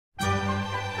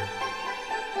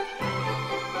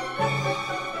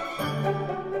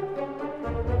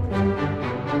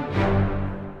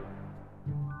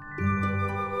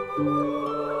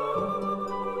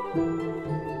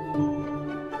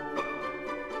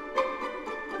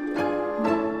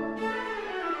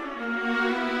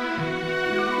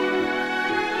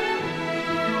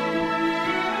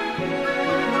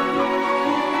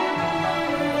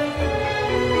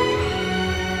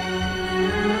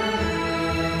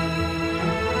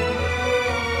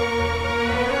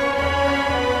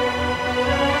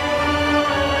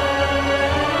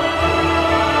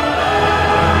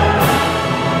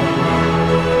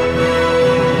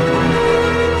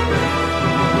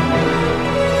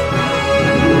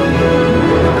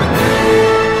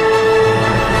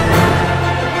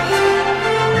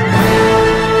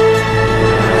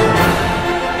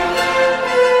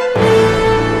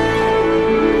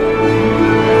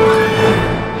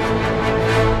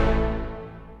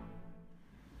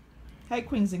Hi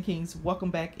queens and kings,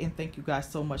 welcome back and thank you guys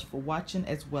so much for watching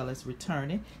as well as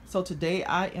returning. So today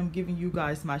I am giving you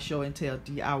guys my show and tell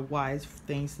DIYs,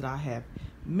 things that I have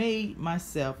made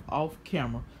myself off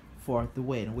camera for the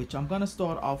wedding, which I'm going to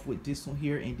start off with this one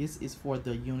here, and this is for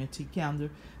the unity calendar.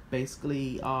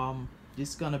 Basically this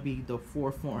is going to be the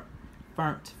forefront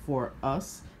for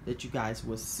us that you guys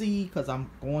will see, because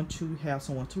I'm going to have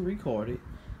someone to record it.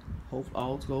 Hope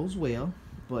all goes well.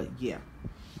 But yeah,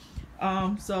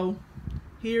 so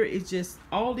here is just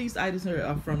all these items here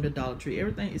are from the Dollar Tree.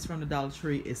 Everything is from the Dollar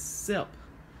Tree except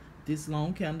this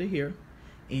long candle here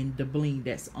and the bling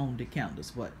that's on the candles.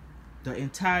 But the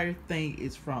entire thing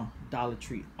is from Dollar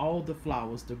Tree. All the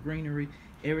flowers, the greenery,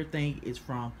 everything is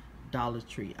from Dollar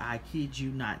Tree. I kid you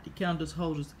not. The candles,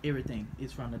 holders, everything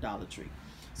is from the Dollar Tree.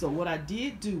 So what I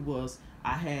did do was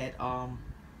I had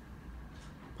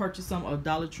purchased some of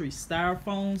Dollar Tree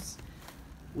styrofoams,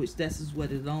 which this is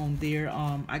what is on there.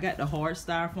 I got the hard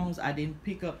styrofoams. I didn't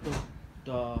pick up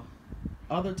the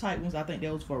other type ones. I think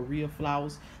that was for real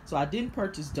flowers, so I didn't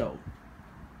purchase those.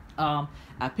 I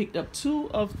picked up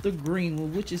 2 of the green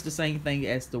ones, which is the same thing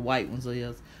as the white ones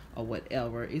is, or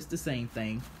whatever. It's the same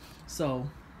thing. So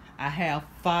I have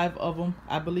 5 of them,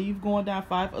 I believe, going down,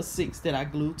 5 or 6 that I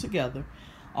glued together.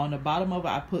 On the bottom of it,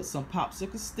 I put some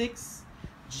popsicle sticks,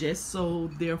 just so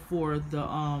therefore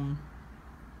the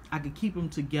I could keep them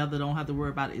together. Don't have to worry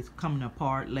about it coming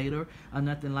apart later or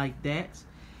nothing like that.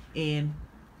 And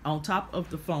on top of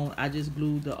the phone, I just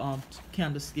glued the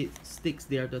candle sticks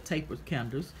there, the tapered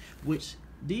candles, which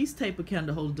these tapered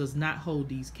candle holders does not hold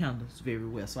these candles very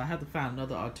well. So I have to find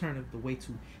another alternative, the way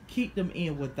to keep them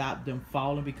in without them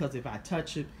falling, because if I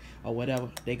touch it or whatever,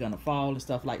 they're gonna fall and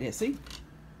stuff like that. See,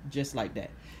 just like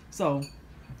that. So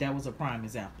that was a prime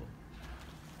example.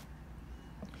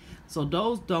 So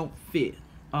those don't fit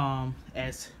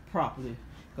as properly,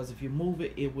 because if you move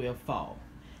it, it will fall.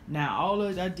 Now all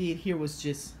that I did here was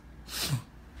just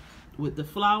with the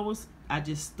flowers, I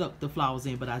just stuck the flowers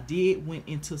in, but I did went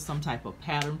into some type of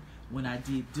pattern when I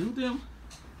did do them.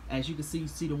 As you can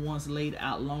see the ones laid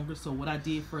out longer. So what I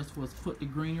did first was put the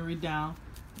greenery down,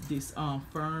 this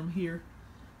firm here.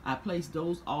 I placed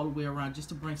those all the way around just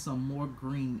to bring some more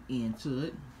green into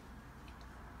it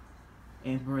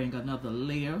and bring another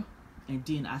layer. And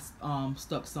then I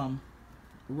stuck some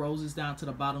roses down to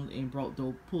the bottom and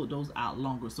pulled those out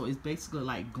longer. So it's basically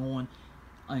like going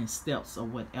in steps or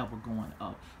whatever, going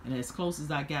up. And as close as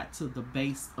I got to the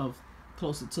base of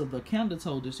closer to the candle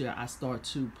holders here, I start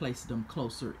to place them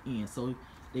closer in, so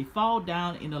they fall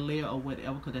down in a layer or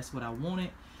whatever, because that's what I wanted.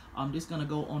 I'm just gonna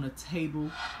go on a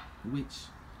table, which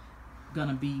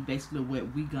gonna be basically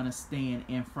what we gonna stand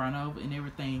in front of and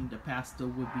everything. The pastor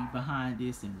would be behind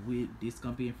this, and this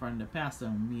gonna be in front of the pastor,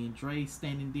 and me and Dre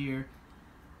standing there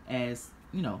as,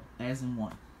 you know, as in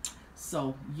one.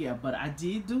 So yeah, but I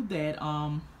did do that.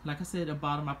 Like I said, at the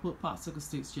bottom I put popsicle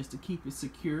sticks just to keep it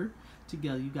secure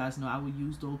together. You guys know I will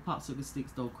use those popsicle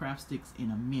sticks, those craft sticks,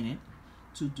 in a minute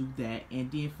to do that.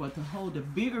 And then for to hold the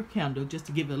bigger candle, just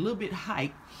to give it a little bit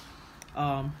height,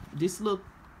 this little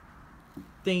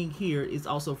thing here is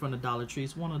also from the Dollar Tree.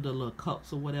 It's one of the little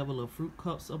cups or whatever, little fruit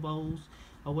cups or bowls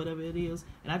or whatever it is,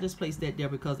 and I just placed that there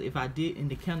because if I did and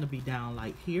the candle be down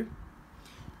like here,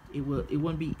 it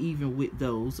wouldn't be even with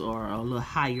those, or a little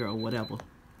higher or whatever.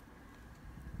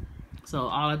 So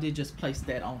all I did just place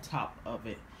that on top of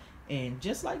it, and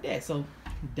just like that. So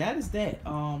that is that.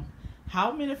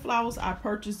 How many flowers I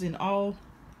purchased in all,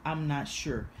 I'm not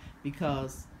sure,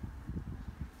 because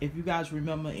if you guys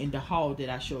remember in the haul that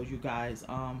I showed you guys,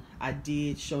 I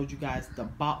did show you guys the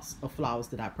box of flowers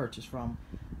that I purchased from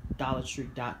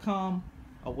DollarTree.com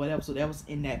or whatever. So that was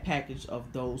in that package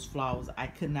of those flowers. I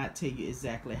could not tell you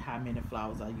exactly how many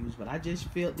flowers I used, but I just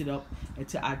filled it up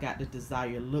until I got the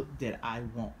desired look that I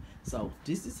want. So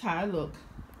this is how I look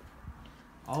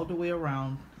all the way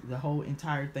around, the whole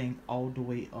entire thing all the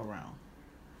way around.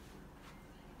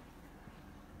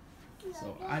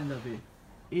 So I love it.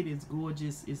 It is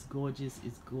gorgeous. It's gorgeous.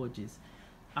 It's gorgeous.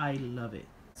 I love it.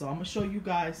 So I'm gonna show you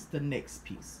guys the next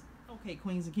piece. Okay,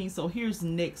 queens and kings, so here's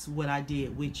next what I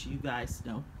did, which you guys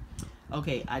know.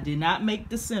 Okay, I did not make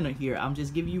the center here. I'm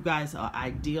just giving you guys an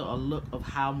idea, a look of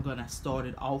how I'm gonna start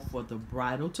it off for the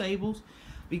bridal tables,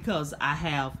 because I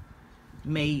have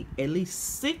made at least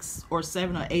 6 or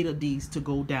 7 or 8 of these to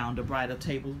go down the bridal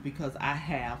tables, because I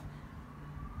have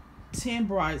 10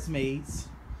 bridesmaids,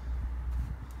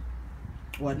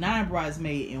 or 9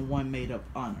 bridesmaids and 1 maid of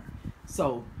honor.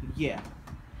 So yeah,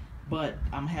 but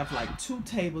I'm have like 2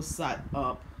 tables set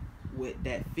up with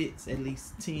that fits at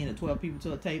least 10 or 12 people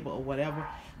to a table or whatever.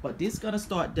 But this gonna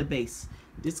start the base.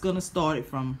 It's gonna start it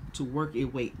from to work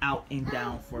its way out and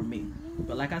down for me.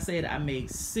 But like I said, I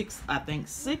made I think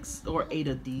 6 or 8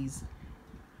 of these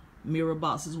mirror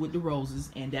boxes with the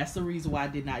roses, and that's the reason why I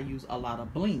did not use a lot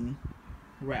of bling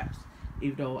wraps,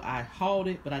 even though I hauled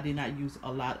it, but I did not use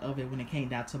a lot of it when it came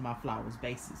down to my flowers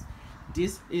bases.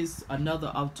 This is another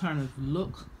alternative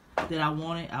look that I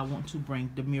wanted. I want to bring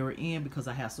the mirror in because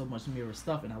I have so much mirror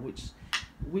stuff, and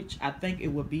which I think it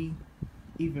would be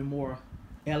even more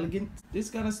elegant. This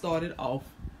is gonna start it off.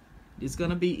 It's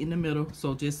gonna be in the middle,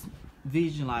 so just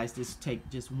visualize this. Take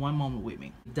just one moment with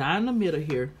me. Down the middle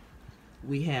here,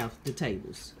 we have the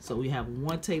tables. So we have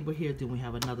one table here, then we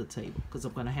have another table, because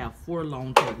I'm gonna have 4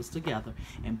 long tables together,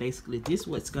 and basically this is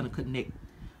what's gonna connect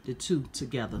the 2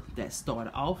 together that start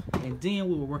off, and then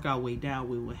we will work our way down.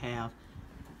 We will have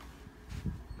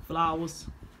flowers,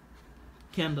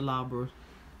 candelabra,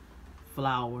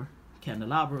 flower,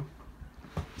 candelabra.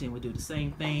 Then we do the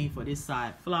same thing for this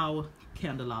side, flower,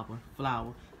 candelabra,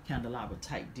 flower, candelabra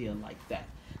type deal like that.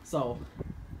 So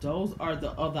those are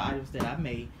the other items that I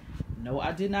made. No,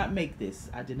 I did not make this.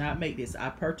 I did not make this. I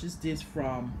purchased this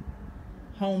from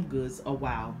Home Goods a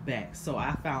while back. So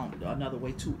I found another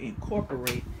way to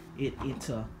incorporate it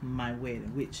into my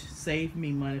wedding, which saved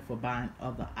me money for buying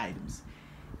other items.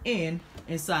 And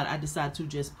inside, I decided to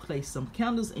just place some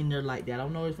candles in there like that. I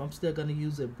don't know if I'm still going to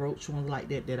use a brooch one like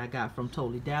that I got from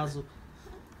Totally Dazzled,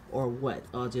 or what,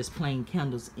 or just plain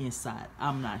candles inside.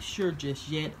 I'm not sure just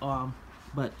yet.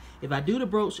 But if I do the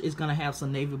brooch, it's going to have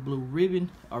some navy blue ribbon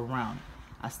around it.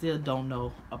 I still don't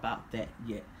know about that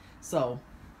yet. So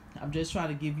I'm just trying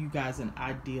to give you guys an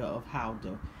idea of how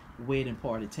the wedding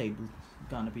party table is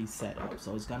going to be set up.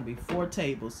 So it's going to be 4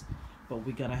 tables, but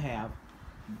we're going to have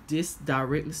this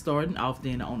directly starting off.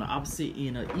 Then on the opposite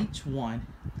end of each one,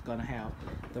 gonna have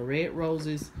the red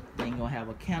roses. Then you're gonna have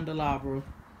a candelabra.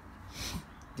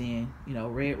 Then, you know,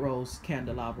 red rose,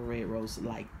 candelabra, red rose,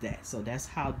 like that. So that's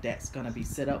how that's gonna be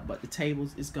set up. But the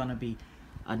tables is gonna be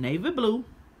a navy blue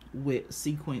with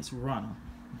sequence runner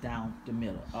down the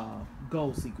middle,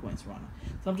 gold sequence runner.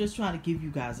 So I'm just trying to give you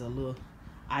guys a little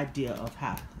idea of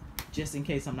how, just in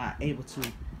case I'm not able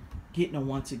to get no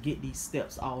one to get these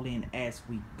steps all in as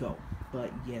we go. But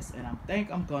yes, and I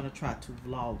think I'm gonna try to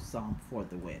vlog some for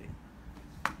the wedding.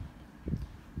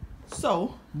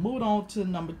 So moving on to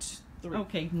number 3.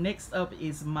 Okay, next up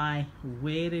is my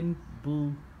wedding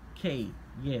bouquet.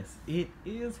 Yes, it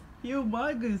is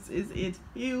humongous. It's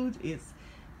huge. It's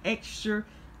extra.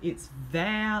 It's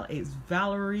Val. It's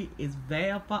Valerie. It's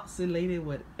Val Foxy Lady.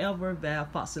 Whatever. Val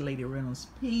Foxy Lady Reynolds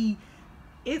P.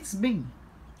 It's me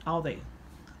all day.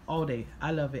 All day.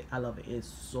 I love it. I love it. It's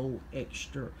so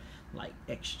extra, like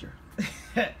extra.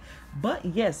 But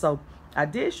yeah, so I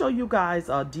did show you guys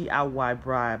a DIY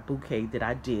bride bouquet that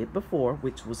I did before,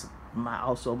 which was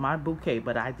also my bouquet,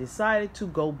 but I decided to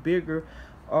go bigger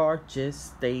or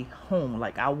just stay home.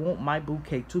 Like, I want my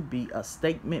bouquet to be a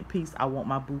statement piece. I want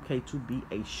my bouquet to be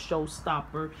a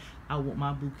showstopper. I want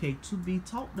my bouquet to be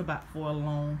talked about for a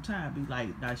long time. Be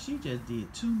like, now she just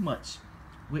did too much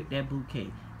with that bouquet.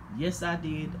 Yes, I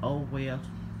did. Oh, well,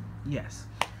 yes.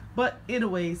 But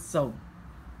anyways, so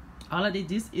all I did,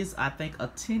 this is, I think, a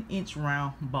 10-inch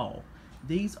round ball.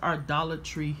 These are Dollar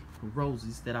Tree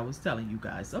roses that I was telling you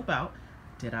guys about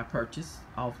that I purchased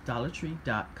off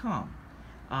DollarTree.com.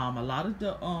 A lot of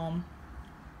the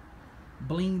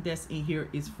bling that's in here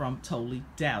is from Totally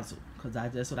Dazzled, because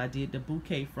that's what I did the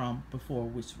bouquet from before,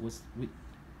 which was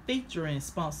featuring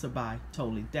sponsored by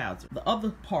Totally Dazzled. The other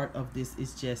part of this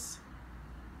is just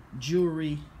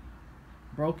jewelry,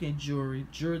 broken jewelry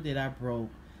that I broke,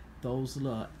 those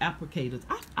little applicators.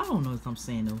 I don't know if I'm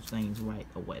saying those things right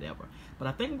or whatever, but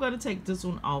I think I'm going to take this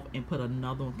one off and put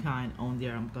another kind on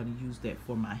there. I'm going to use that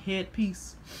for my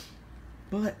headpiece.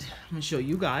 But let me show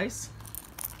you guys.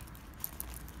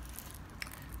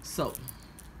 So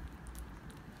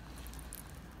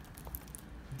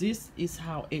this is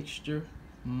how extra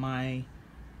my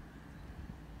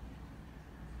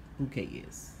bouquet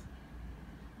is.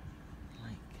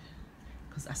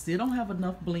 Because I still don't have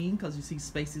enough bling, because you see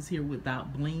spaces here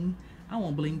without bling. I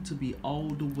want bling to be all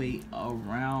the way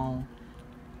around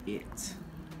it.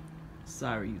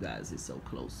 Sorry, you guys, it's so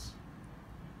close.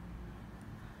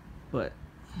 But,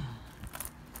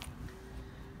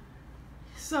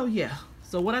 so yeah.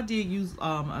 So what I did use,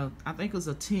 I think it was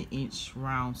a 10-inch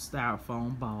round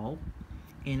styrofoam ball.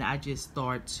 And I just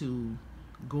started to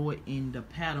go in the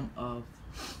pattern of,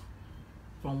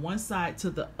 from one side to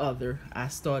the other. I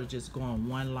started just going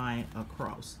one line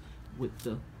across with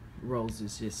the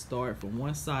roses. Just started from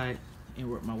one side and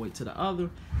worked my way to the other,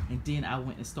 and then I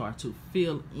went and started to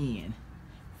fill in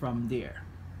from there.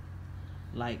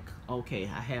 like, okay,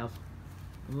 I have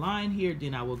a line here,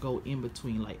 then I will go in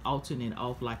between, like alternate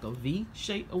off like a V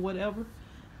shape or whatever,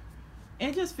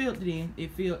 and just filled it in.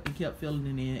 It kept filling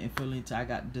it in and filling it until I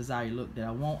got the desired look that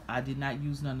I want. I did not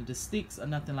use none of the sticks or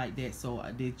nothing like that, so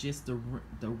I did just the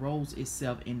rose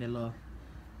itself in the little.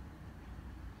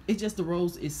 It's just the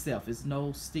rose itself. It's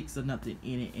no sticks or nothing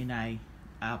in it, and I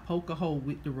poke a hole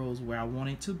with the rose where I want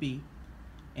it to be,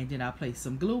 and then I place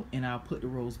some glue and I'll put the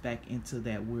rose back into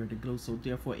that where the glue, so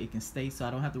therefore it can stay, so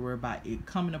I don't have to worry about it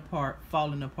coming apart,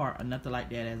 falling apart, or nothing like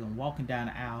that as I'm walking down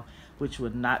the aisle, which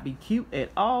would not be cute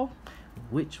at all.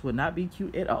 Which would not be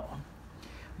cute at all.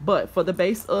 But for the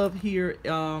base of here,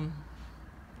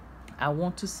 I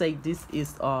want to say this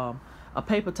is a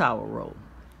paper towel roll.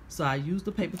 So I used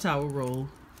the paper towel roll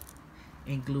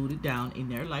and glued it down in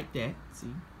there like that, see?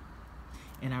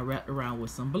 And I wrapped around with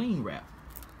some bling wrap.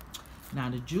 Now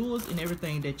the jewels and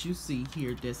everything that you see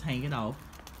here that's hanging off,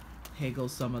 here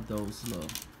goes some of those little,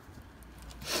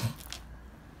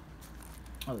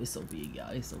 oh, it's so big,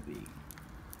 y'all, it's so big.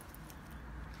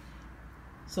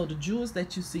 So the jewels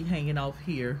that you see hanging off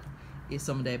here is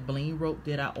some of that bling rope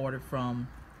that I ordered from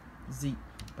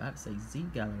about to say Z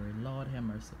Gallery, Lord have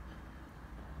mercy.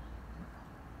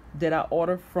 That I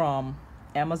ordered from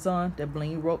Amazon, that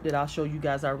bling rope that I'll show you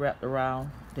guys I wrapped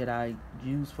around that I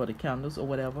use for the candles or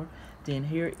whatever. Then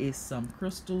here is some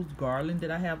crystals garland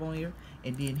that I have on here.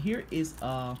 And then here is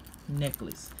a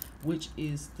necklace, which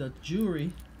is the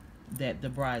jewelry that the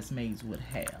bridesmaids would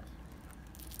have.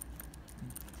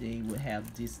 They would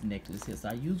have this necklace here. So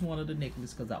I used one of the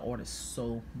necklaces because I ordered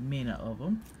so many of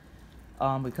them.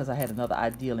 Because I had another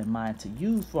ideal in mind to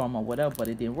use for them or whatever, but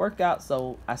it didn't work out,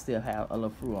 so I still have a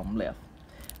little few of them left.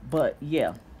 But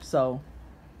yeah, so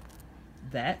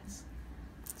that's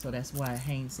why it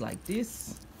hangs like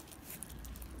this.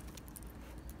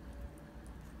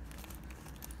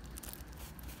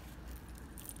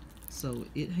 So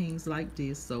it hangs like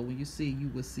this. So when you see, you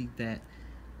will see that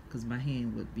because my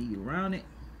hand would be around it.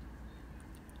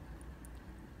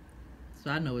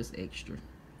 So I know it's extra.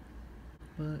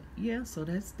 But yeah, so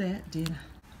that's that. Then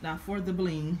now for the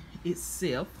bling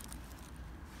itself.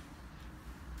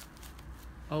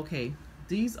 Okay,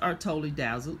 these are totally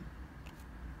dazzled.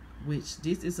 Which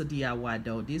this is a DIY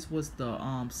though. This was the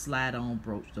slide on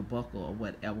brooch, the buckle or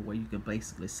whatever, where you can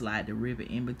basically slide the ribbon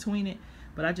in between it.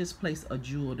 But I just placed a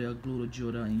jewel there, glued a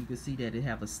jewel there, and you can see that it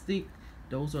have a stick.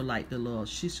 Those are like the little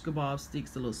shish kebab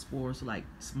sticks, the little spores, like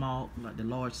small, like the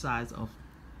large size of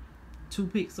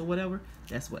toothpicks or whatever.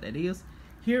 That's what that is.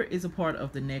 Here is a part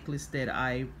of the necklace that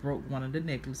I broke one of the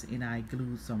necklaces and I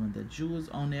glued some of the jewels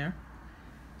on there.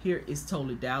 Here is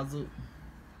totally dazzled,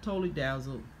 totally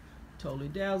dazzled, totally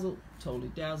dazzled,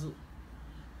 totally dazzled.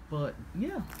 But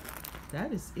yeah,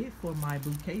 that is it for my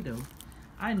bouquet though.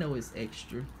 I know it's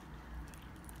extra.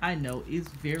 I know it's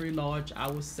very large. I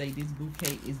would say this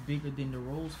bouquet is bigger than the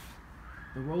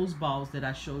rose balls that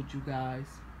I showed you guys,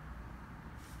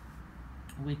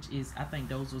 which is, I think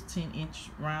those was 10-inch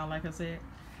round, like I said.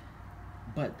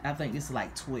 But I think it's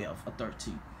like 12 or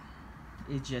 13.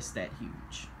 It's just that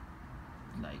huge.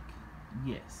 Like,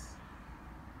 yes.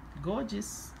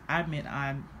 Gorgeous. I mean,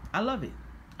 I love it.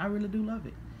 I really do love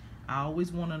it. I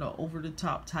always wanted an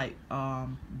over-the-top type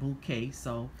bouquet.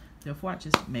 So, therefore, I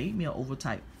just made me an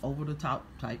over-the-top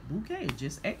type bouquet.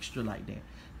 Just extra like that.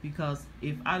 Because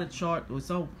if I'd have charged,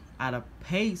 so I'd have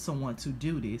paid someone to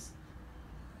do this,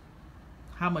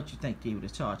 how much you think they would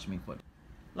have charged me for it?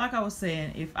 Like I was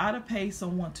saying, if I'd have paid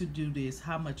someone to do this,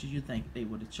 how much do you think they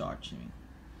would have charged me?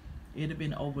 It'd have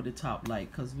been over the top,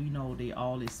 like, because we know they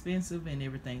all expensive and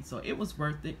everything. So it was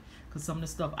worth it because some of the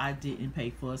stuff I didn't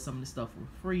pay for, some of the stuff were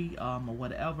free or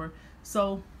whatever.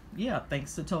 So yeah,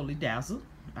 thanks to Totally Dazzled.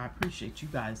 I appreciate you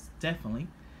guys definitely.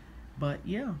 But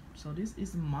yeah, so this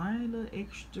is my little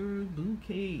extra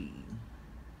bouquet.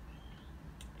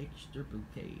 Extra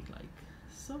bouquet, like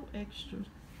so extra.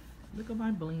 Look at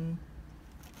my bling.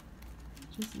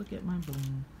 Just look at my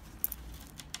bling.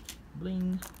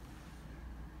 Bling.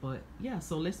 But yeah,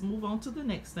 so let's move on to the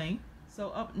next thing. So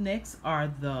up next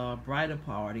are the bridal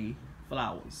party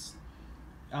flowers.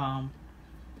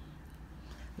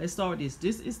 Let's start with this.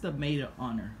 This is the Maid of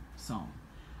Honor song.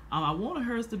 I wanted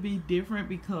hers to be different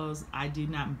because I did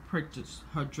not purchase,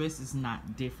 her dress is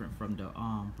not different from the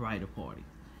bridal party.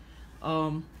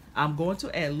 I'm going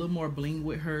to add a little more bling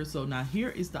with her. So now here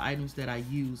is the items that I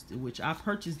used, which I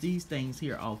purchased these things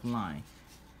here offline.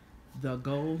 The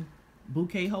gold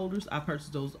bouquet holders, I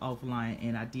purchased those offline,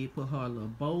 and I did put her a little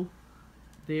bow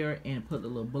there and put a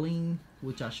little bling,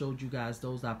 which I showed you guys.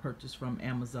 Those I purchased from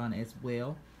Amazon as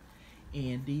well.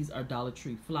 And these are Dollar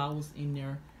Tree flowers in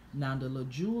there. Now the little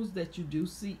jewels that you do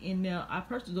see in there, I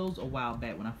purchased those a while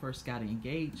back when I first got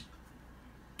engaged.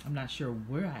 I'm not sure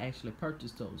where I actually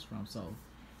purchased those from. So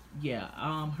yeah,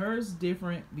 hers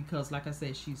different because like I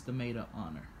said, she's the maid of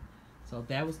honor. So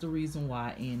that was the reason why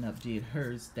I ended up did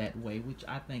hers that way, which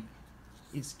I think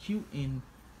is cute, and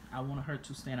I wanted her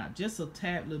to stand out just a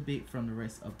tad little bit from the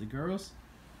rest of the girls.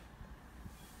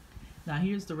 Now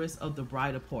here's the rest of the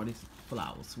bridal party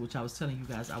flowers, which I was telling you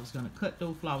guys I was going to cut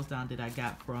those flowers down that I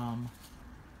got from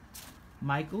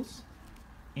Michael's.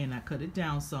 And I cut it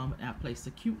down some, and I placed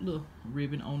a cute little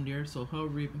ribbon on there. So her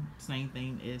ribbon, same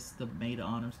thing as the maid of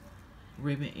honors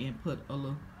ribbon, and put a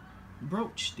little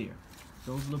brooch there.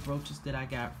 Those little brooches that I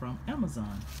got from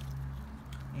Amazon.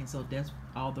 And so that's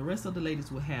all. The rest of the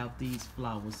ladies will have these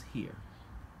flowers here.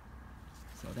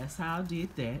 So that's how I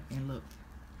did that. And look,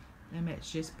 they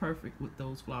match just perfect with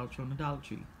those flowers from the Dollar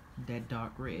Tree, that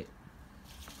dark red.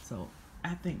 So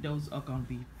I think those are going to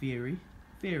be very,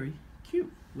 very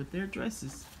cute with their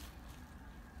dresses.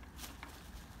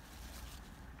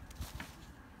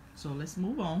 So let's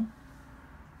move on.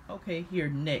 Okay, here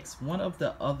next, one of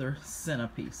the other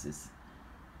centerpieces.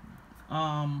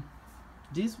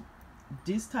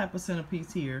 This type of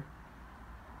centerpiece here,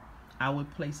 I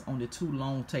would place on the two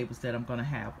long tables that I'm gonna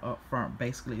have up front.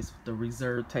 Basically, it's the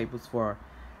reserved tables for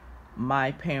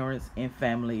my parents and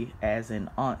family, as in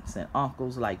aunts and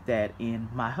uncles like that,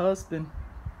 and my husband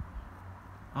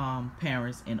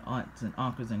parents and aunts and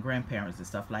uncles and grandparents and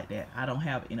stuff like that. I don't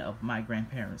have any of my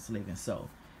grandparents living, so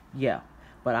yeah.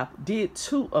 But I did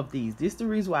two of these. This is the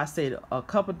reason why I said a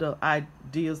couple of the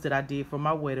ideas that I did for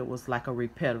my wedding was like a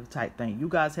repetitive type thing. You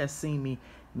guys have seen me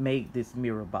make this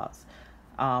mirror box.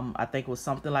 I think it was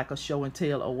something like a show and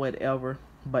tell or whatever,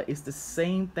 but it's the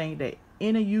same thing that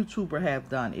any YouTuber have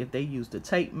done. If they use the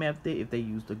tape method, if they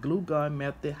use the glue gun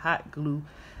method, hot glue,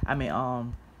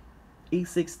 E6000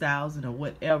 or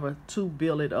whatever to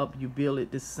build it up, you build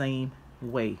it the same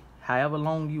way, however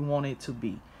long you want it to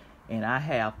be. And I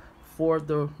have 4 of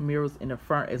the mirrors in the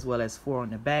front as well as 4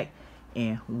 on the back,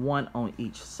 and 1 on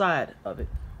each side of it.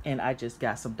 And I just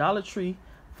got some Dollar Tree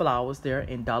flowers there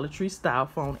and Dollar Tree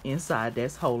styrofoam inside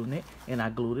that's holding it, and I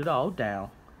glued it all down.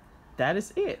 That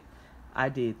is it. I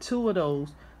did 2 of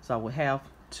those, so I will have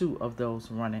 2 of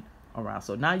those running around.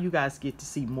 So now you guys get to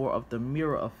see more of the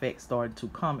mirror effect starting to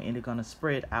come, and they're gonna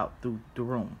spread out through the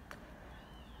room.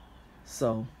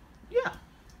 So yeah,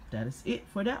 that is it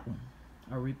for that one.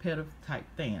 A repetitive type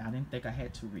thing. I didn't think I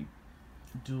had to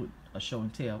do a show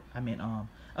and tell.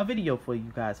 A video for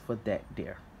you guys for that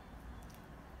there.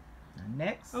 Now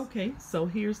next, okay, so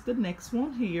here's the next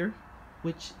one here,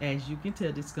 which as you can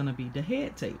tell, this is gonna be the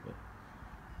head table.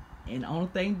 And the only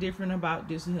thing different about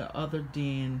this here, other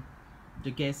than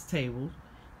the guest table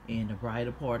and the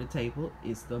bridal party table,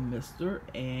 is the Mr.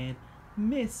 and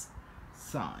Miss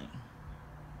sign.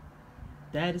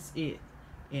 That is it.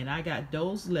 And I got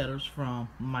those letters from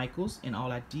Michael's, and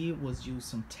all I did was use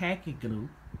some tacky glue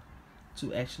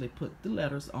to actually put the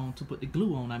letters on, to put the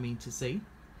glue on, I mean to say.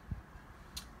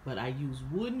 But I used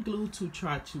wooden glue to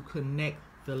try to connect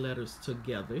the letters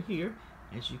together here,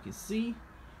 as you can see.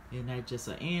 And that's just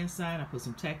an and sign. I put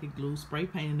some tacky glue, spray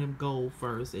painted them gold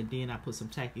first, and then I put some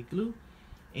tacky glue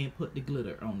and put the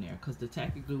glitter on there, because the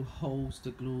tacky glue holds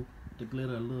the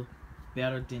glitter a little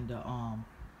better than the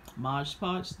Mod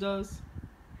Podge does.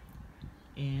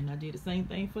 And I did the same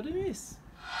thing for this.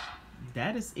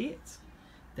 That is it.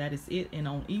 That is it. And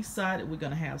on each side we're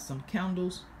gonna have some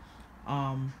candles.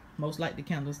 Most like the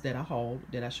candles that I hauled,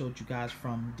 that I showed you guys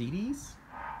from DD's.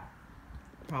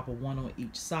 Proper one on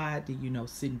each side, then, you know,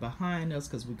 sitting behind us,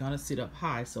 because we're gonna sit up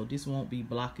high, so this won't be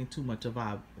blocking too much of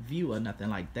our view or nothing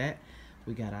like that.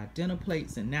 We got our dinner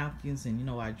plates and napkins, and, you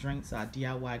know, our drinks, our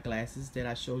DIY glasses that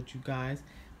I showed you guys,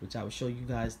 which I will show you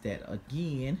guys that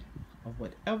again or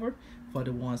whatever for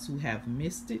the ones who have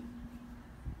missed it,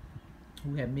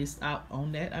 who have missed out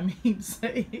on that. I mean,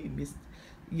 say missed,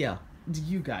 yeah,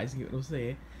 you guys get what I'm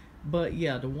saying. But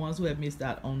yeah, the ones who have missed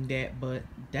out on that. But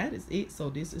that is it. So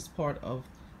this is part of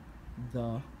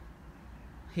the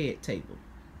head table.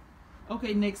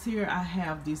 Okay, next here I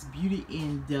have this Beauty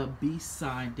and the Beast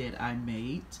sign that I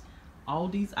made. All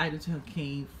these items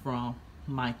came from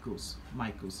Michael's,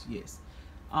 yes.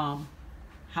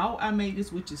 How I made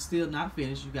this, which is still not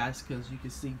finished, you guys, because you can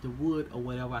see the wood or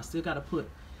whatever. I still got to put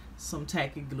some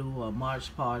tacky glue or Mod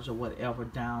Podge or whatever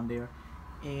down there,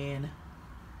 and,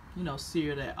 you know,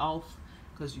 sear that off,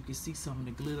 because you can see some of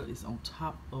the glitter is on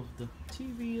top of the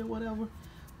TV or whatever.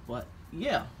 But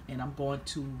yeah, and I'm going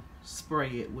to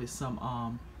spray it with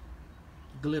some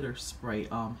glitter spray,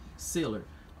 sealer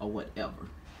or whatever.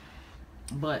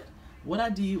 But what I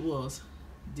did was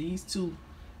these 2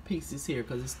 pieces here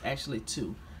because it's actually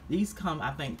 2. These come,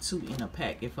 I think, 2 in a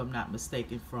pack, if I'm not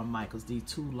mistaken, from Michaels. These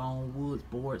 2 long wood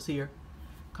boards here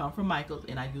come from Michaels,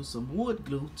 and I use some wood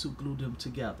glue to glue them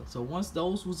together. So once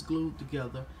those was glued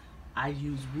together, I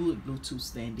use wood glue to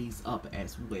stand these up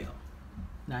as well.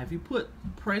 Now, if you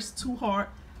press too hard,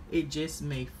 it just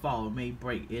may fall, may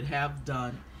break. It have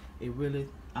done. It really,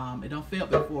 it don't fail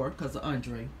before because of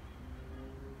Andre.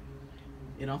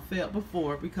 It don't fail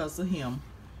before because of him.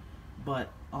 But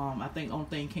I think only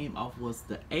thing came off was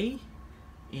the A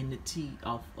and the T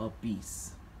off of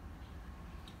Beast.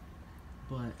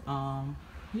 But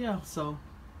yeah, so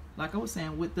like I was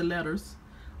saying, with the letters,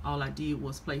 all I did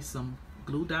was place some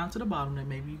glue down to the bottom there.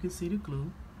 Maybe you can see the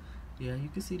glue. Yeah, you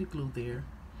can see the glue there.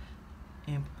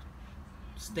 And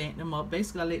stand them up.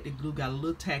 Basically, I let the glue got a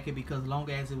little tacky because as long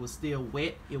as it was still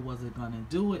wet, it wasn't gonna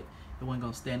do it. It wasn't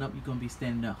gonna stand up. You're gonna be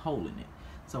standing there holding it.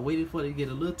 So I waited for it to get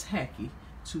a little tacky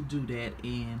to do that,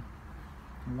 and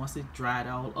once it dried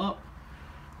all up,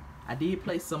 I did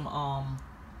place some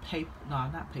paper, no,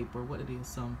 not paper, what it is,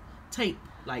 some tape,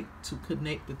 like to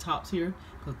connect the tops here,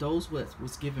 because those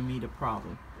was giving me the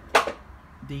problem,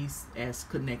 these as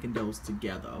connecting those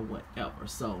together or whatever.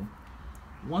 So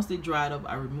once they dried up,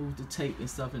 I removed the tape and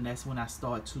stuff, and that's when I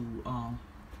start to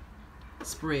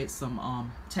spread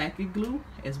some tacky glue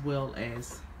as well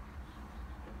as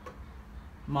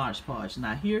Mod Podge.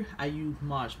 Now here I use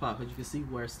Mod Podge because you can see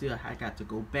where still I got to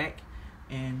go back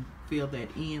and fill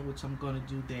that in, which I'm going to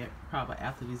do that probably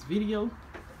after this video.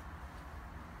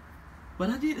 But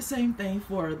I did the same thing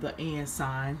for the and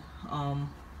sign.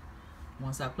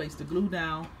 Once I placed the glue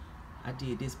down, I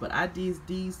did this, but I did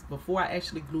these before I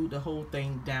actually glued the whole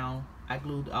thing down. I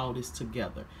glued all this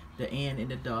together, the and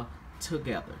the the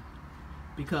together,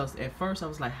 because at first I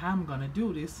was like, how I'm gonna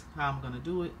do this, how I'm gonna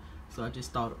do it. So I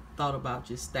just thought about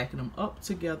just stacking them up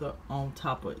together on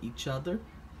top of each other.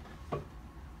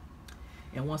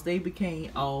 And once they became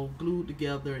all glued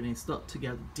together and then stuck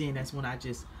together, then that's when I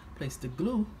just placed the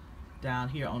glue down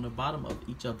here on the bottom of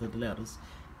each of the letters.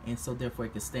 And so therefore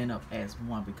it can stand up as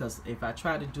one, because if I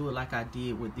try to do it like I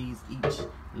did with these each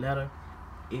letter,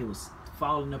 it was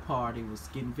falling apart. It was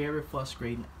getting very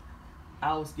frustrating.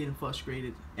 I was getting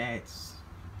frustrated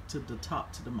to the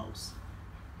top to the most.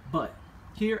 But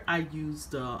here I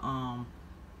used the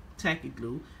tacky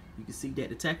glue. You can see that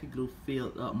the tacky glue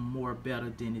filled up more better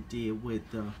than it did with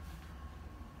the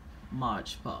Mod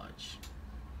Podge.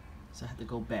 So I have to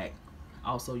go back.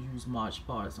 Also use Mod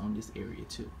Podge on this area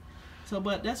too. So,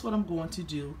 but that's what I'm going to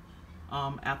do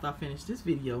after I finish this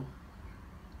video.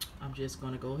 I'm just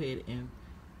going to go ahead and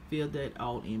fill that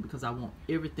all in because I want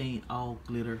everything all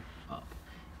glitter up.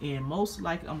 And most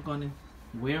likely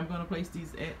where I'm going to place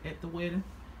these at the wedding,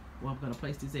 where I'm going to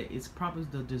place these at, it's probably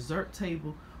the dessert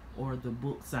table or the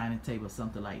book signing table,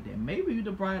 something like that. Maybe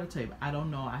the bridal table. I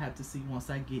don't know. I have to see once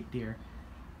I get there.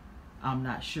 I'm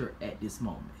not sure at this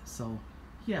moment. So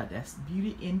yeah, that's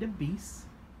Beauty and the Beast.